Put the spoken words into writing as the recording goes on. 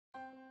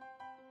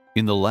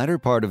In the latter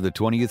part of the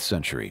 20th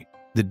century,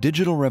 the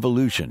digital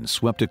revolution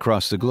swept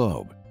across the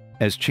globe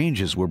as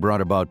changes were brought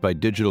about by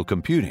digital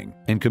computing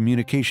and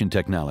communication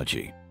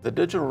technology. The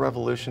digital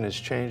revolution has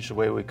changed the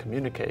way we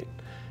communicate.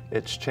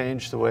 It's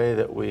changed the way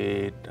that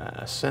we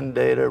send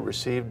data,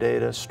 receive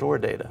data, store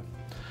data.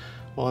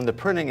 Well, in the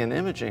printing and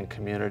imaging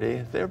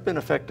community, they've been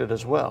affected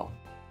as well.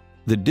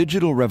 The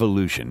digital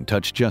revolution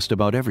touched just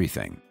about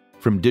everything,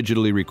 from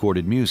digitally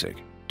recorded music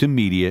to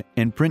media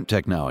and print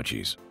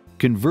technologies,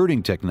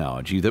 converting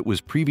technology that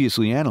was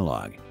previously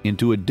analog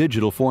into a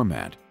digital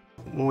format.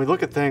 When we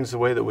look at things the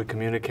way that we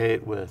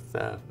communicate with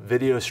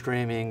video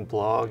streaming,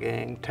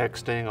 blogging,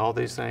 texting, all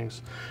these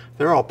things,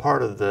 they're all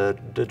part of the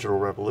digital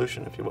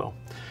revolution, if you will.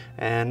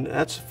 And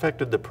that's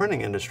affected the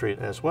printing industry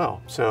as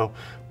well. So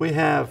we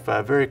have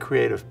very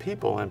creative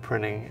people in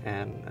printing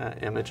and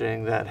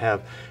imaging that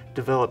have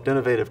developed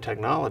innovative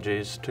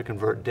technologies to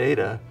convert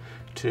data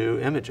to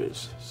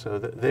images. So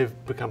that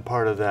they've become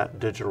part of that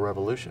digital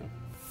revolution.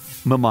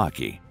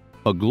 Mimaki,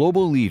 a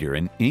global leader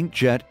in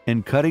inkjet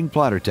and cutting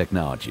plotter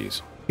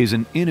technologies, is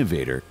an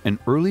innovator and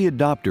early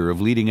adopter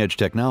of leading-edge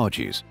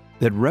technologies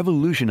that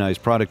revolutionize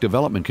product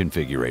development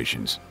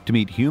configurations to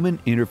meet human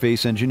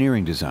interface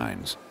engineering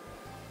designs.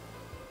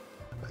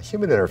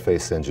 Human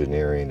interface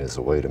engineering is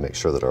a way to make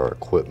sure that our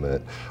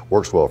equipment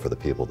works well for the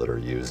people that are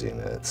using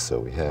it. So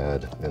we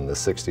had, in the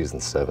 60s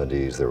and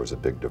 70s, there was a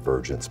big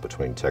divergence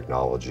between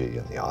technology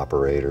and the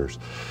operators.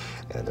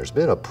 And there's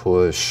been a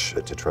push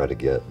to try to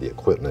get the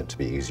equipment to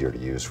be easier to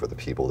use for the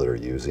people that are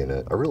using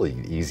it. A really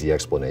easy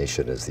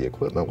explanation is the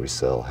equipment we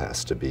sell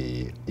has to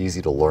be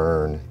easy to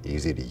learn,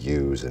 easy to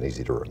use, and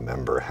easy to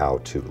remember how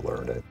to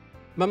learn it.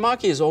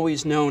 Mimaki is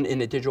always known in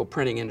the digital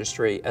printing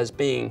industry as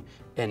being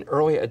an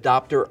early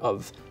adopter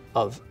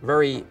of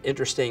very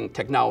interesting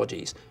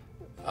technologies.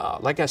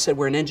 Like I said,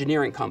 we're an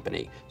engineering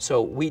company,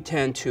 so we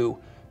tend to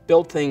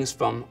build things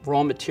from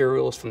raw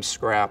materials, from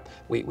scrap.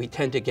 We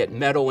tend to get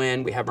metal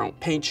in, we have our own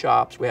paint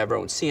shops, we have our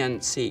own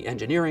CNC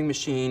engineering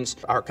machines.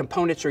 Our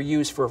components are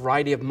used for a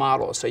variety of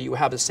models, so you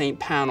have the same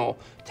panel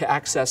to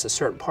access a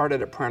certain part of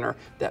the printer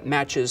that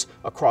matches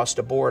across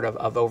the board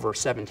of over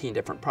 17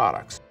 different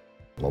products.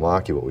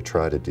 Mimaki, what we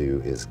try to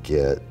do is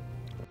get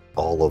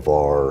all of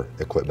our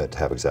equipment to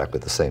have exactly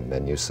the same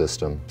menu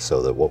system,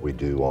 so that what we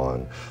do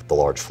on the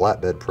large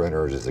flatbed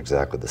printers is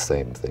exactly the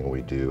same thing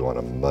we do on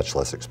a much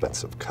less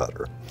expensive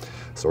cutter.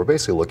 So we're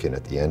basically looking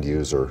at the end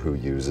user who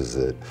uses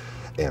it,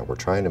 and we're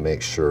trying to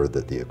make sure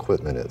that the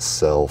equipment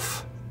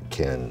itself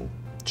can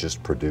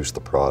just produce the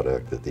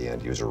product that the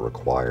end user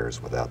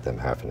requires without them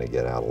having to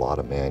get out a lot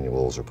of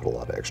manuals or put a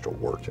lot of extra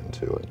work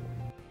into it.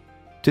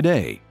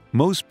 Today,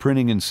 most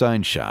printing and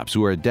sign shops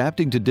who are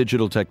adapting to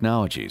digital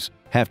technologies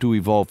have to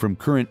evolve from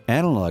current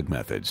analog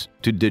methods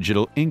to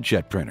digital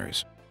inkjet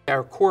printers.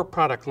 Our core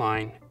product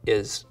line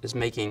is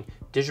making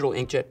digital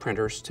inkjet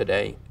printers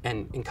today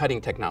and in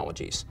cutting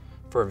technologies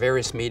for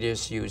various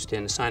medias used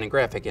in the sign and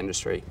graphic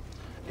industry.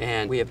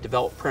 And we have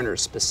developed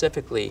printers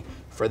specifically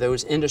for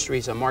those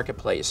industries and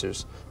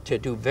marketplaces to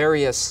do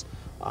various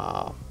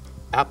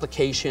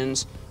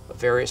applications,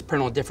 various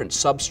print on different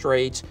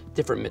substrates,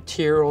 different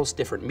materials,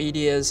 different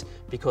medias,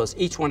 because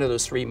each one of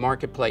those three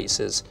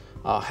marketplaces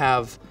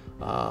have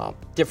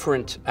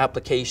different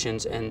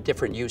applications and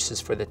different uses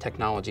for the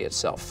technology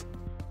itself.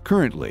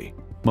 Currently,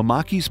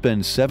 Mimaki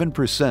spends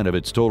 7% of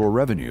its total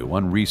revenue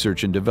on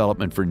research and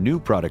development for new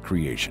product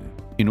creation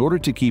in order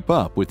to keep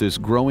up with this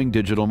growing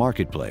digital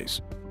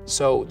marketplace.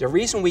 So the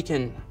reason we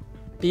can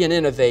be an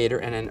innovator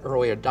and an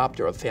early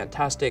adopter of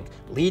fantastic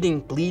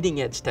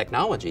bleeding edge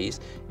technologies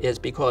is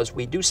because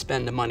we do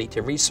spend the money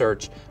to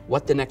research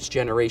what the next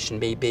generation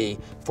may be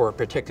for a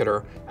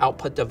particular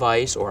output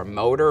device or a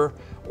motor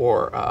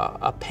or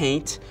a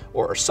paint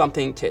or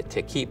something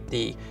to keep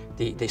the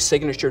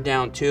signature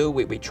down too.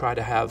 We try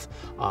to have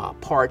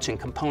parts and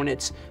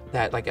components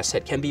that, like I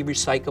said, can be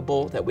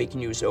recyclable, that we can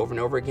use over and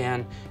over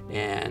again.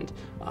 And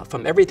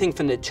from everything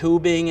from the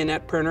tubing in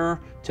that printer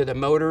to the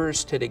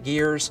motors to the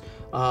gears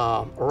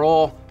are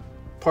all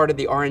part of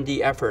the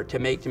R&D effort to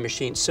make the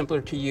machine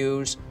simpler to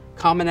use.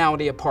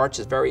 Commonality of parts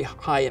is very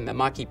high in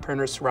Mimaki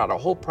printers throughout our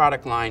whole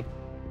product line.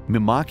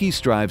 Mimaki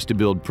strives to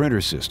build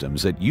printer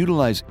systems that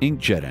utilize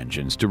inkjet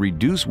engines to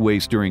reduce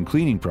waste during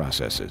cleaning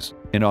processes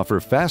and offer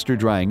faster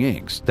drying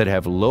inks that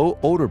have low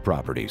odor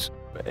properties.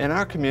 In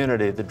our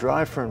community, the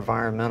drive for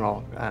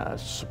environmental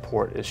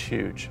support is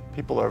huge.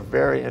 People are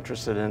very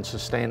interested in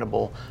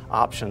sustainable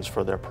options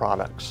for their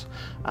products.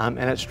 And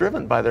it's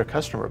driven by their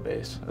customer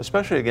base,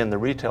 especially, again, the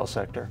retail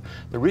sector.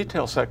 The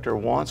retail sector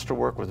wants to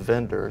work with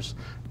vendors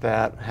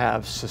that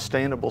have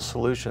sustainable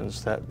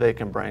solutions that they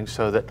can bring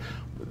so that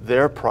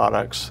their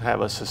products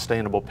have a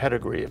sustainable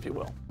pedigree, if you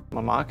will.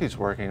 Mimaki's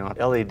working on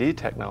LED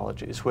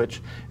technologies, which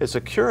is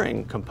a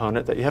curing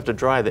component that you have to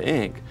dry the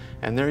ink,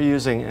 and they're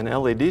using an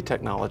LED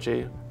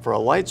technology for a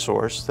light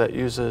source that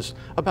uses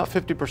about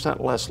 50%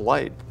 less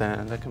light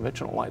than the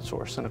conventional light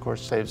source, and of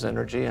course saves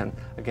energy and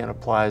again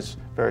applies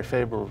very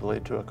favorably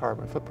to a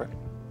carbon footprint.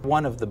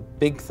 One of the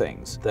big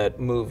things that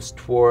moves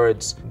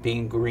towards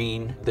being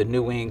green, the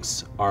new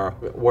inks are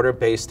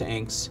water-based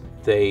inks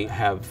They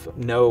have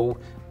no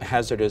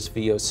hazardous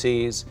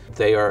VOCs.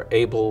 They are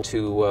able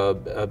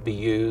to be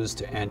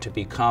used and to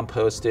be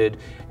composted,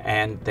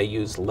 and they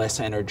use less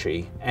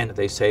energy and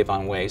they save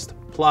on waste.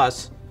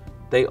 Plus,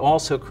 they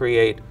also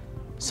create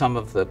some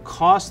of the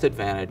cost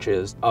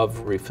advantages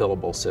of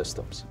refillable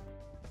systems.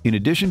 In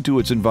addition to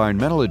its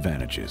environmental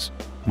advantages,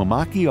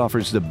 Mimaki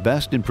offers the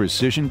best in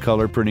precision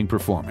color printing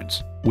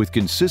performance with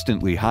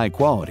consistently high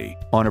quality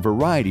on a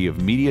variety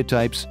of media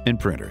types and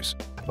printers.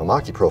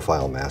 Mimaki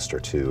Profile Master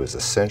 2 is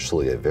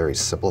essentially a very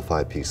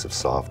simplified piece of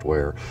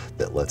software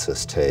that lets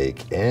us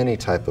take any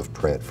type of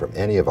print from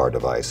any of our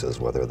devices,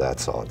 whether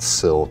that's on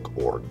silk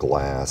or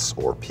glass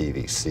or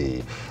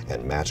PVC,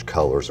 and match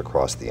colors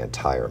across the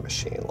entire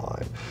machine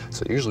line.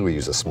 So usually we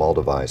use a small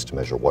device to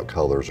measure what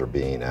colors are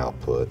being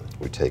output.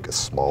 We take a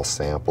small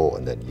sample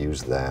and then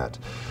use that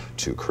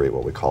to create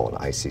what we call an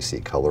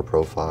ICC color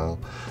profile.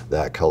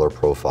 That color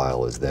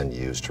profile is then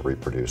used to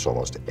reproduce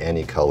almost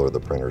any color the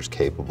printer is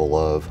capable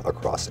of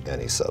across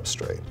any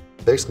substrate.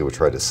 Basically, we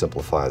try to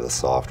simplify the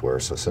software,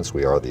 so since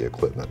we are the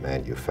equipment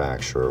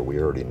manufacturer, we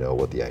already know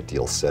what the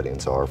ideal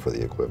settings are for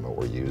the equipment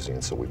we're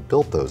using, so we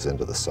built those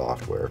into the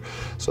software.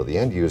 So the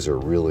end user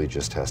really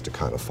just has to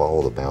kind of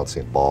follow the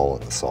bouncing ball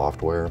in the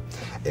software,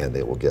 and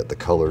they will get the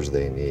colors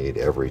they need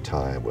every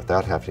time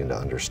without having to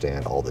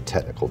understand all the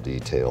technical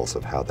details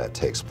of how that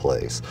takes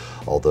place.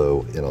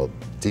 Although, in a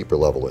deeper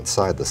level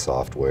inside the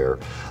software,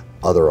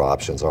 other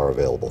options are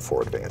available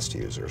for advanced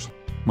users.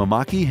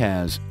 Mimaki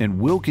has and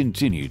will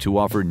continue to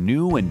offer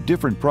new and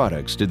different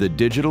products to the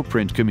digital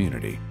print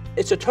community.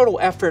 It's a total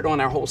effort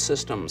on our whole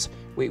systems.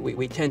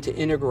 We tend to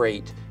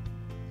integrate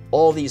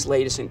all these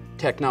latest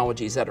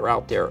technologies that are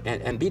out there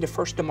and be the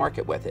first to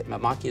market with it.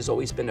 Mimaki has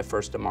always been the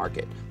first to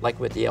market, like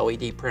with the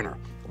LED printer,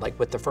 like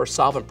with the first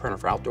solvent printer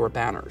for outdoor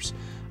banners.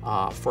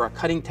 For our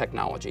cutting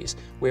technologies,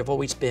 we have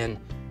always been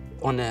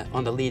on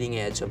the leading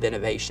edge of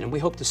innovation, and we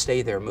hope to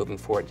stay there moving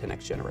forward to the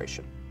next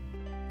generation.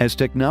 As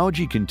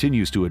technology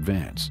continues to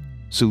advance,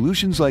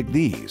 solutions like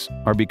these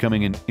are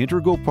becoming an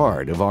integral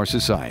part of our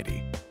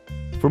society.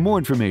 For more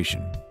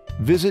information,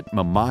 visit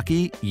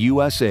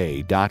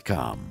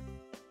MimakiUSA.com.